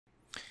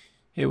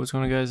Hey, what's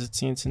going on, guys?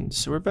 It's Anton.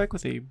 So we're back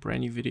with a brand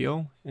new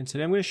video, and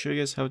today I'm going to show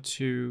you guys how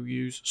to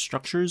use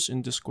structures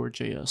in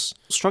Discord.js.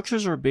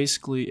 Structures are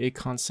basically a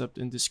concept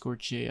in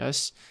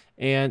Discord.js,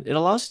 and it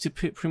allows you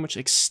to pretty much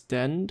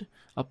extend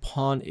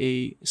upon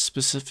a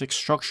specific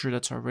structure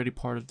that's already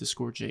part of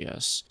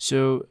Discord.js.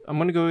 So I'm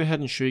going to go ahead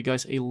and show you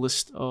guys a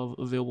list of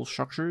available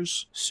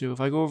structures. So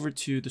if I go over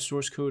to the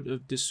source code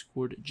of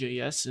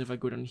Discord.js, and if I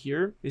go down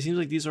here, it seems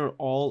like these are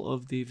all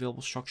of the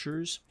available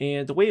structures.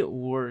 And the way it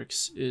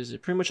works is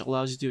it pretty much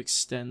allows you to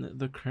extend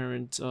the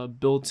current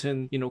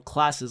built-in,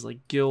 classes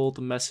like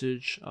guild,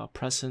 message,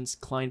 presence,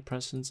 client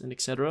presence, and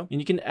etc.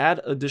 And you can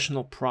add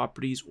additional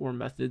properties or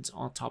methods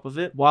on top of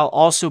it, while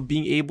also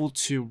being able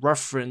to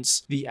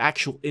reference the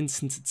actual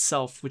instance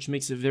itself, which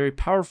makes it very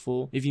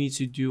powerful if you need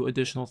to do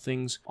additional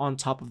things on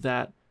top of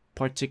that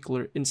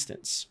particular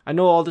instance. I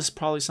know all this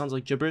probably sounds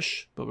like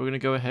gibberish, but we're going to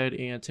go ahead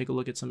and take a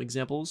look at some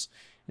examples,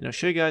 and I'll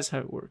show you guys how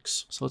it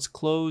works. So let's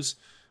close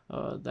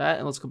that,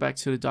 and let's go back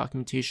to the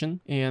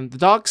documentation. And the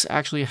docs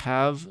actually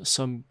have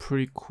some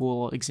pretty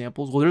cool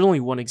examples. Well, there's only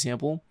one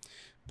example,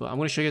 but I'm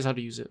going to show you guys how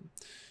to use it.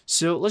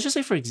 So let's just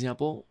say, for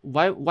example,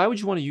 why would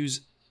you want to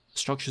use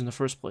structures in the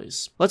first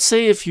place? Let's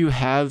say if you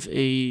have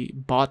a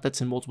bot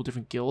that's in multiple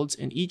different guilds,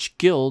 and each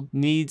guild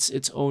needs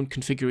its own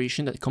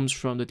configuration that comes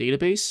from the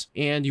database,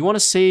 and you want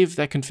to save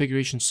that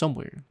configuration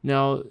somewhere.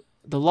 Now,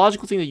 the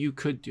logical thing that you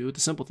could do,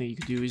 the simple thing you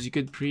could do, is you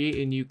could create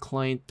a new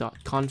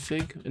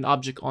client.config, an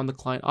object on the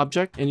client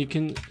object, and you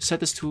can set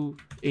this to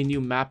a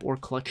new map or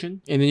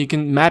collection, and then you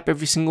can map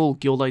every single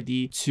guild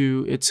ID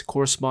to its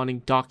corresponding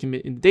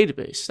document in the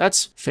database.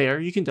 That's fair,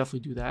 you can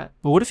definitely do that.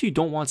 But what if you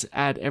don't want to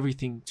add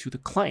everything to the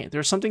client?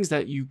 There are some things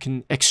that you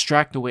can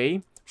extract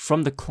away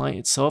from the client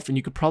itself, and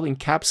you could probably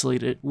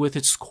encapsulate it with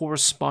its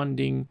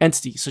corresponding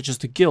entity, such as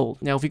the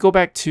guild. Now, if we go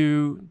back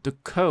to the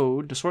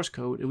code, the source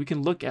code, we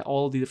can look at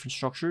all the different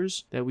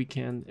structures that we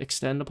can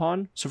extend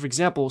upon. So for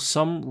example,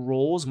 some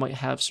roles might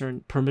have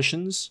certain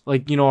permissions,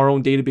 like, our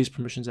own database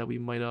permissions that we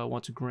might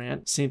want to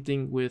grant. Same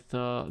thing with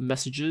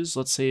messages.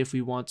 Let's say if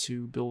we want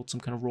to build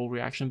some kind of role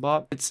reaction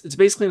bot. It's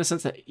basically in a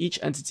sense that each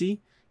entity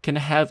can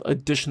have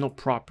additional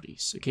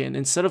properties, okay? And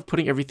instead of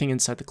putting everything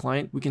inside the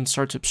client, we can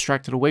start to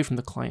abstract it away from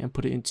the client and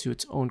put it into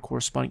its own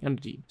corresponding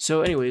entity.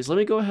 So anyways, let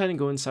me go ahead and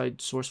go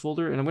inside source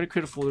folder, and I'm going to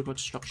create a folder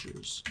called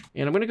structures.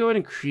 And I'm going to go ahead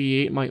and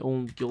create my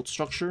own guild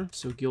structure,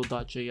 so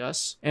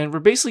guild.js. And we're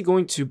basically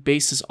going to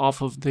base this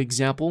off of the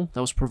example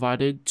that was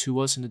provided to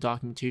us in the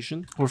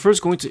documentation. We're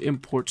first going to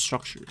import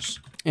structures,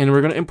 and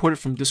we're going to import it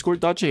from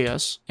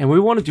discord.js. And what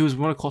we want to do is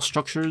we want to call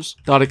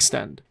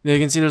structures.extend. Now you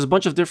can see there's a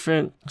bunch of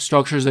different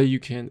structures that you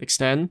can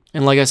extend.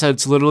 And like I said,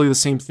 it's literally the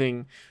same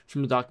thing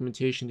from the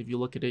documentation. If you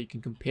look at it, you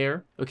can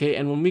compare. Okay,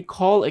 and when we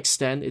call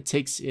extend, it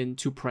takes in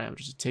two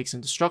parameters. It takes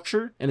in the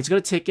structure, and it's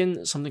going to take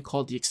in something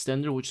called the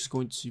extender, which is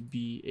going to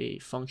be a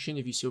function.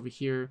 If you see over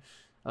here,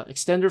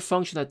 extender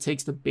function that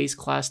takes the base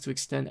class to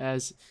extend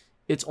as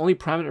its only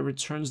parameter,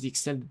 returns the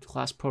extended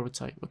class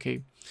prototype.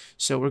 Okay,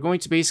 so we're going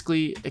to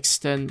basically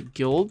extend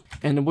guild,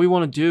 and what we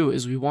want to do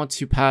is we want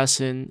to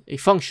pass in a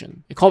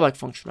function, a callback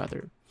function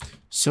rather.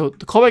 So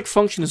the callback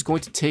function is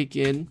going to take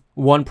in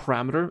one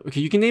parameter. Okay,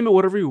 you can name it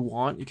whatever you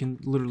want. You can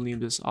literally name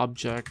this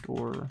object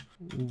or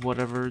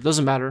whatever, it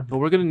doesn't matter, but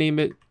we're going to name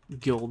it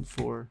guild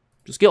for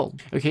just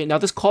guild. Okay, now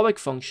this callback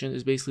function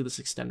is basically this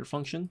extender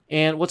function,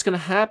 and what's going to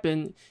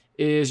happen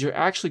is you're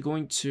actually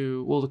going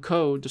to, well,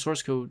 the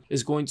source code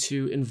is going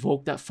to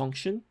invoke that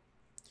function.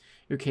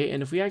 Okay,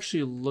 and if we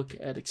actually look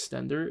at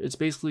extender, it's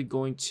basically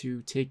going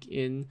to take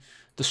in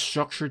the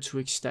structure to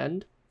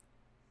extend.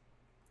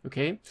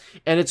 Okay,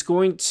 and it's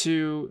going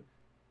to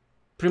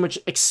pretty much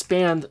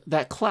expand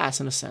that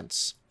class in a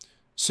sense.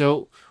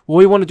 So what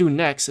we want to do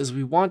next is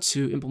we want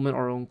to implement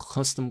our own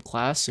custom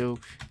class. So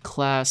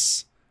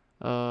class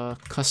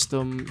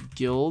custom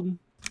guild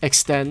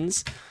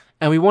extends,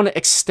 and we want to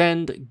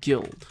extend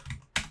guild.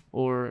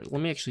 Or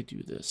let me actually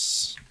do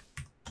this.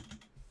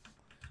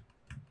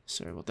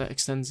 Sorry about that.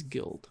 Extends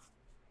guild.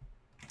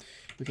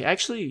 Okay,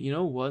 actually, you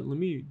know what? Let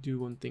me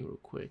do one thing real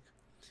quick,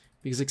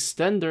 because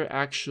extender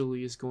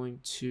actually is going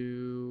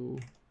to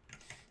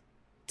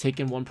take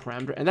in one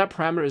parameter, and that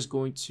parameter is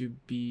going to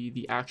be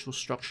the actual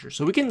structure.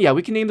 So we can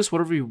name this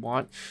whatever you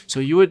want. So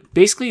you would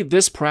basically,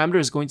 this parameter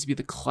is going to be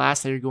the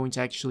class that you're going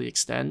to actually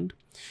extend.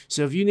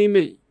 So if you name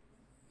it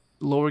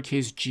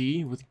lowercase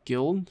g with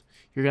guild,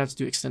 you're gonna have to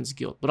do extends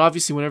guild. But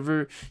obviously,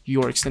 whenever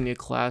you are extending a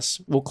class,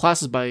 well,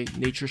 classes by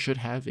nature should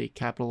have a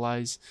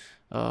capitalized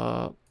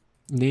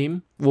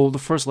name. Well, the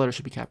first letter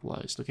should be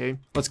capitalized. Okay,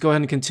 let's go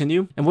ahead and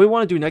continue. And what we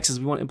want to do next is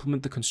we want to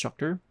implement the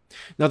constructor.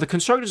 Now the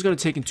constructor is going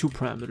to take in two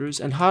parameters,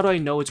 and how do I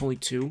know it's only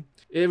two?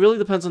 It really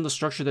depends on the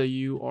structure that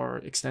you are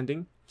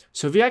extending.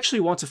 So if you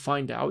actually want to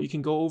find out, you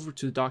can go over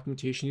to the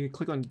documentation, you can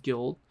click on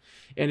guild,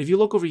 and if you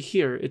look over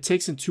here, it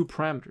takes in two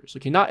parameters.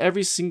 Okay, not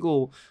every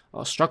single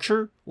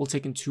structure will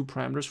take in two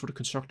parameters for the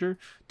constructor.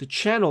 The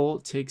channel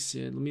takes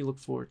in, let me look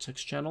for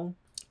text channel.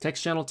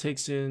 Text channel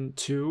takes in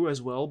 2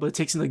 as well, but it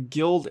takes in the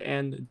guild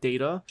and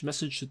data.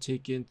 Message should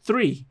take in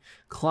 3,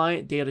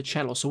 client data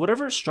channel. So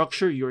whatever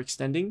structure you're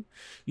extending,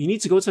 you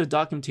need to go to the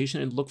documentation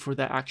and look for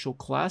that actual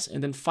class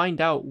and then find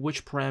out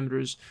which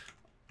parameters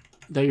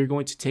that you're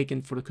going to take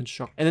in for the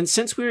constructor. And then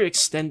since we're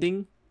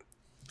extending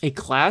a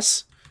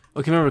class,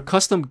 okay, remember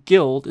custom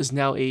guild is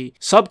now a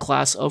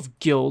subclass of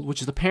guild,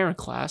 which is the parent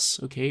class.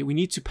 Okay, we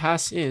need to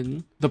pass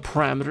in the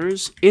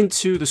parameters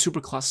into the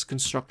superclass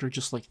constructor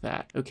just like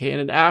that. Okay, and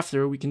then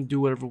after we can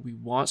do whatever we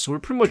want. So we're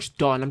pretty much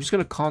done. I'm just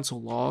gonna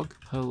console log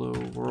hello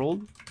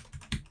world,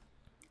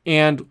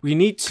 and we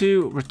need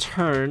to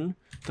return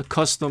the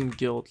custom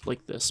guild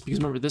like this, because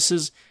remember this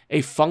is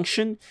a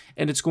function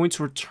and it's going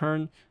to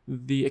return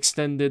the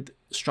extended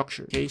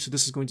structure. Okay, so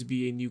this is going to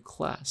be a new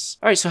class.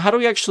 All right, so how do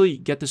we actually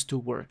get this to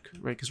work,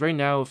 right? Because right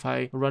now if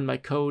I run my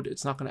code,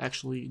 it's not going to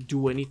actually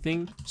do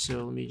anything.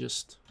 So let me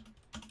just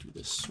do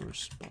this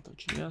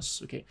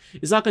source.js. Okay,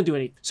 it's not going to do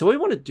anything. So what we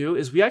want to do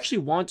is we actually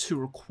want to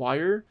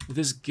require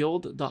this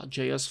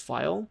guild.js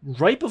file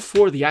right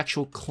before the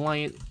actual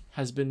client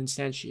has been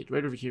instantiated,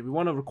 right over here. We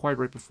want to require it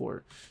right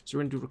before. So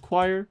we're going to do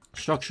require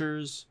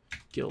structures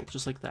guild,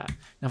 just like that.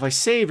 Now if I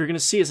save, you're going to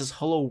see it says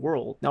hello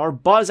world. Now our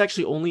bot is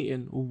actually only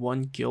in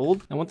one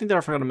guild. And one thing that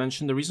I forgot to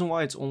mention, the reason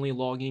why it's only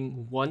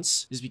logging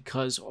once is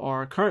because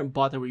our current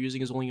bot that we're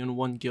using is only in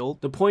one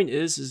guild. The point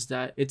is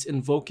that it's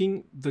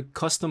invoking the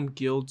custom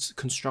guild's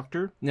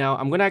constructor. Now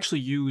I'm going to actually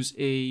use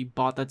a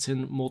bot that's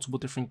in multiple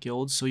different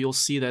guilds. So you'll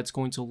see that it's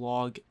going to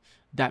log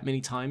that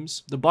many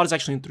times. The bot is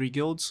actually in 3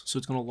 guilds, so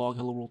it's going to log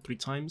hello world 3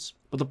 times.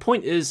 But the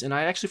point is, and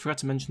I actually forgot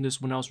to mention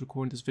this when I was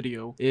recording this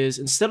video, is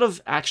instead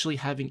of actually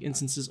having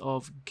instances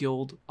of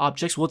guild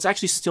objects, well, it's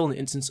actually still an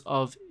instance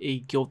of a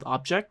guild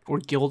object, or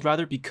guild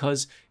rather,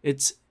 because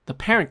it's the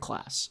parent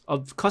class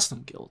of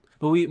custom guild.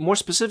 But more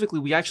specifically,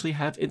 we actually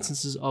have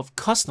instances of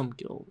custom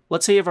guild.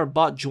 Let's say if our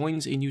bot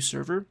joins a new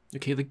server,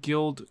 okay, the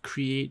guild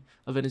create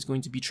event is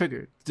going to be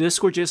triggered. The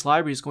Discord.js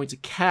library is going to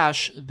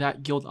cache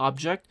that guild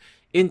object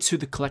into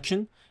the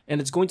collection, and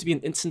it's going to be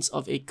an instance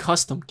of a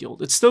custom guild.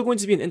 It's still going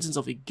to be an instance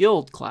of a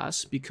guild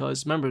class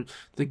because remember,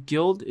 the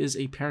guild is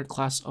a parent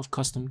class of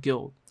custom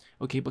guild.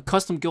 Okay, but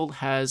custom guild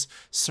has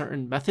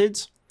certain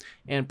methods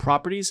and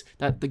properties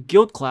that the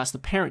guild class, the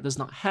parent, does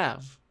not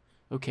have.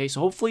 Okay, so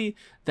hopefully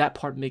that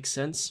part makes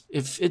sense.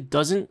 If it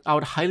doesn't, I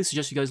would highly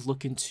suggest you guys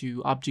look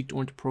into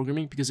object-oriented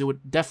programming because it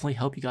would definitely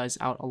help you guys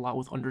out a lot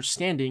with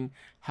understanding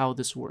how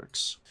this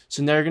works.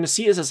 So now you're going to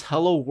see it says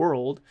hello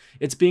world.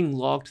 It's being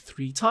logged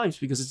 3 times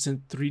because it's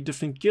in 3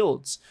 different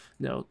guilds.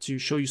 Now to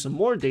show you some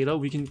more data,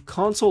 we can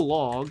console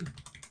log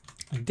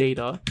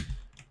data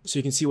so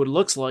you can see what it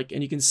looks like,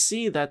 and you can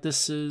see that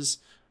this is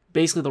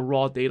basically the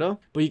raw data,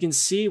 but you can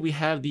see we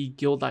have the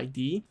guild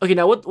ID. Okay,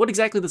 now what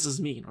exactly does this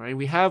mean, right?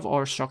 We have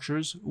our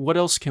structures. What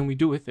else can we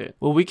do with it?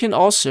 Well, we can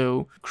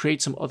also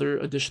create some other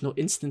additional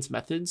instance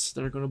methods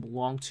that are going to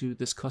belong to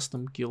this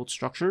custom guild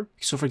structure.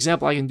 So for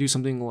example, I can do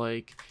something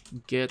like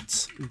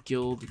get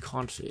guild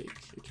config,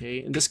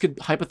 okay? And this could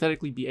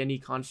hypothetically be any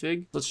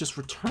config. Let's just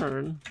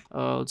return,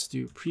 let's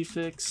do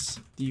prefix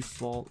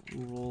default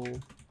role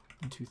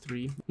 1, 2,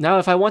 3. Now,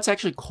 if I want to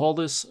actually call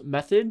this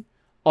method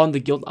on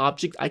the guild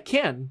object, I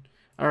can,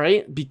 all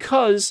right,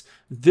 because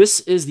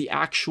this is the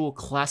actual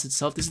class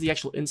itself. This is the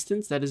actual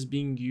instance that is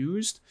being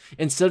used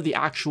instead of the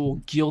actual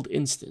guild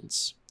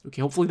instance.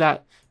 Okay, hopefully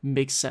that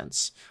makes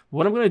sense.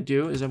 What I'm going to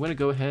do is I'm going to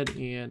go ahead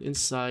and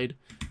inside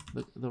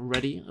the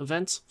ready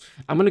event,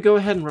 I'm going to go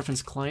ahead and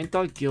reference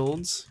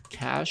client.guilds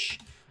cache,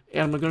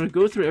 and I'm going to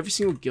go through every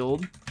single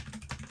guild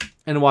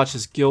and watch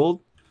this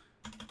guild.get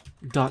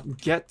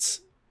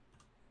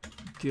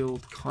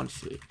guild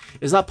config.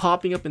 It's not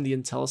popping up in the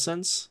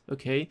IntelliSense,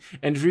 okay?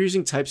 And if you're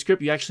using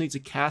TypeScript, you actually need to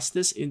cast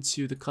this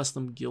into the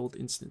custom guild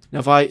instance. Now,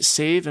 if I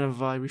save and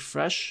if I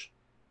refresh,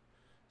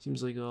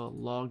 seems like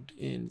logged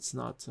in. It's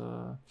not.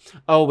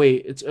 Oh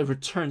wait, it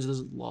returns. It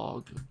doesn't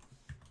log.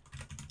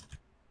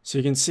 So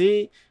you can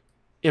see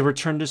it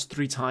returned this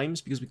 3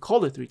 times because we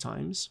called it 3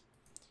 times.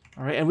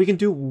 All right, and we can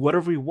do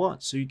whatever we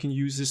want. So you can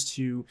use this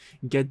to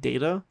get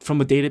data from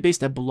a database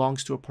that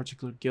belongs to a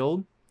particular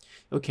guild.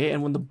 Okay,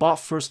 and when the bot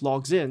first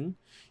logs in,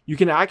 you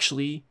can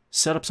actually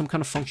set up some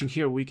kind of function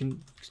here where we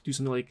can do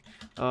something like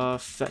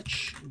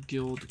fetch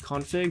guild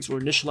configs or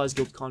initialize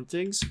guild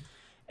configs.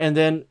 And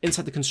then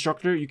inside the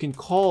constructor, you can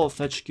call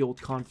fetch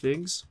guild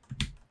configs.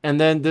 And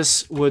then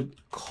this would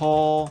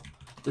call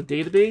the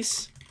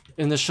database,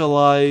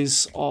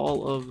 initialize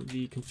all of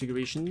the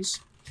configurations.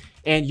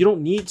 And you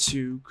don't need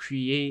to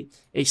create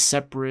a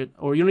separate,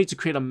 or you don't need to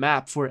create a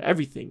map for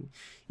everything.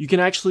 You can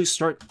actually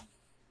start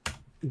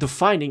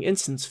defining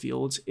instance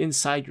fields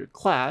inside your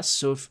class.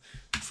 So if,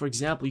 for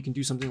example, you can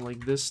do something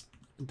like this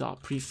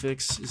dot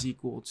prefix is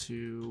equal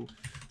to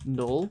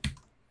null,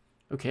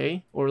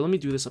 okay? Or let me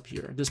do this up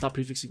here. This dot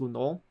prefix equal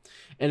null,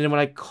 and then when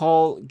I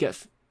call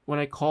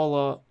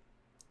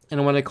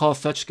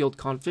fetch guild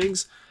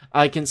configs,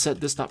 I can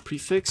set this dot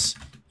prefix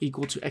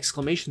equal to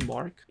exclamation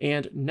mark.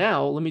 And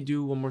now let me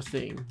do one more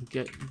thing.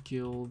 Get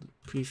guild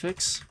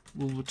prefix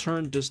will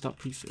return this dot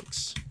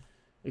prefix.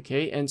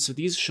 Okay, and so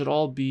these should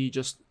all be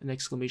just an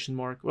exclamation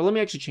mark. Or let me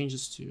actually change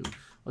this to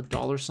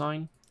a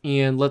 $sign.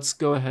 And let's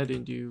go ahead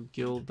and do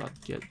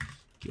guild.get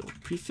guild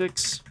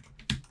prefix.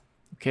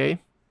 Okay.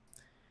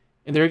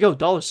 And there you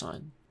go,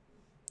 $sign.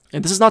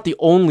 And this is not the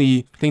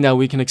only thing that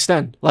we can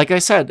extend. Like I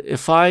said,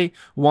 if I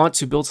want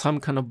to build some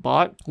kind of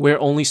bot where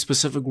only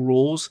specific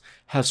roles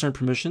have certain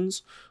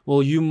permissions,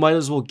 well, you might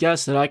as well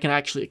guess that I can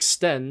actually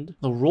extend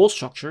the role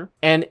structure.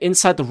 And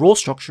inside the role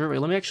structure, right,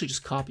 let me actually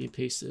just copy and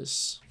paste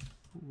this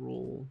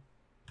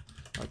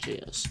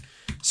role.js.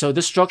 So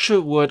this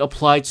structure would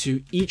apply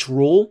to each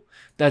role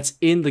that's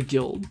in the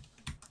guild.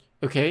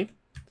 Okay.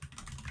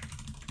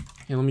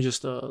 And let me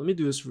just let me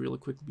do this really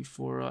quickly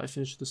before I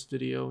finish this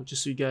video,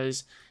 just so you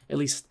guys at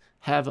least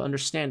have an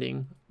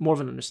understanding, more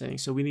of an understanding.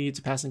 So we need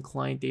to pass in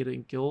client data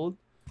and guild.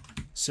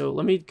 So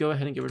let me go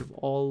ahead and get rid of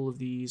all of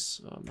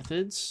these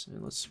methods,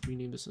 and let's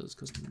rename this as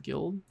custom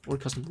guild or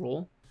custom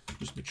role.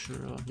 Just make sure,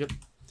 yep.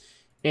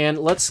 And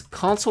let's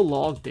console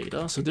log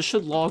data. So this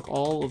should log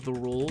all of the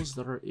roles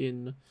that are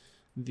in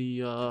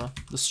the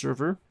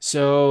server.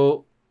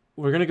 So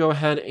we're gonna go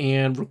ahead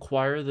and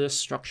require this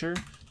structure.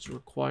 So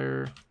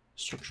require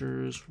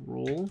structures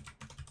role.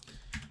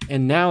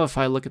 And now if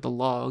I look at the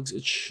logs,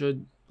 it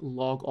should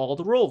log all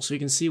the roles. So you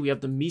can see we have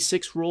the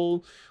Me6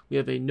 role, we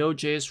have a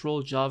Node.js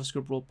role,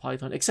 JavaScript role,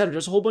 Python, etc.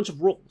 There's a whole bunch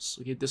of roles.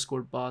 Okay,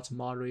 Discord bots,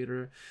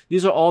 moderator.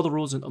 These are all the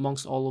roles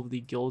amongst all of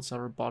the guilds that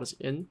our bot is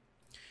in.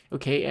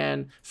 Okay,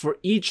 and for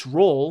each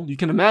role, you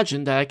can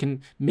imagine that I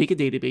can make a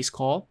database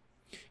call.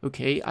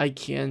 Okay, I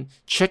can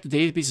check the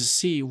database to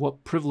see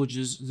what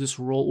privileges this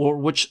role or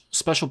which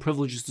special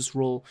privileges this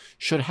role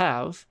should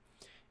have.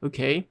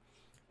 Okay,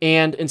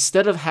 and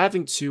instead of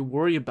having to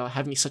worry about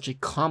having such a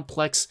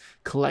complex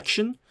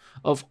collection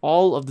of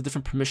all of the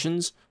different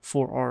permissions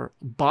for our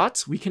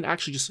bots, we can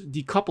actually just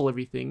decouple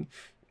everything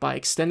by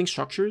extending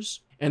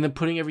structures and then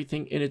putting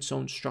everything in its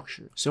own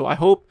structure. So I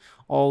hope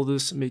all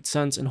this made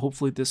sense, and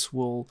hopefully this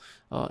will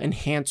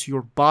enhance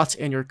your bot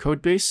and your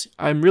code base.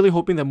 I'm really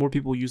hoping that more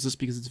people use this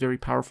because it's very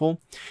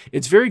powerful.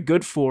 It's very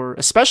good for,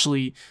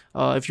 especially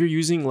if you're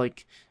using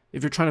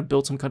if you're trying to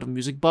build some kind of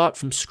music bot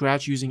from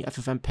scratch using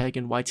FFmpeg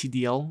and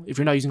YTDL, if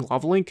you're not using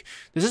LavaLink,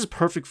 this is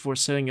perfect for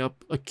setting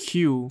up a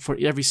queue for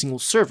every single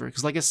server.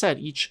 Because like I said,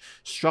 each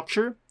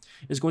structure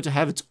is going to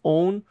have its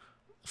own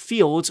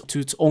fields to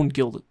its own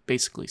guild,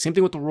 basically. Same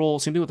thing with the role,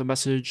 same thing with the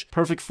message,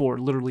 perfect for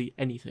literally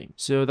anything.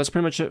 So that's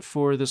pretty much it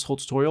for this whole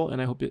tutorial,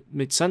 and I hope it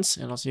made sense,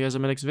 and I'll see you guys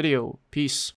in my next video. Peace.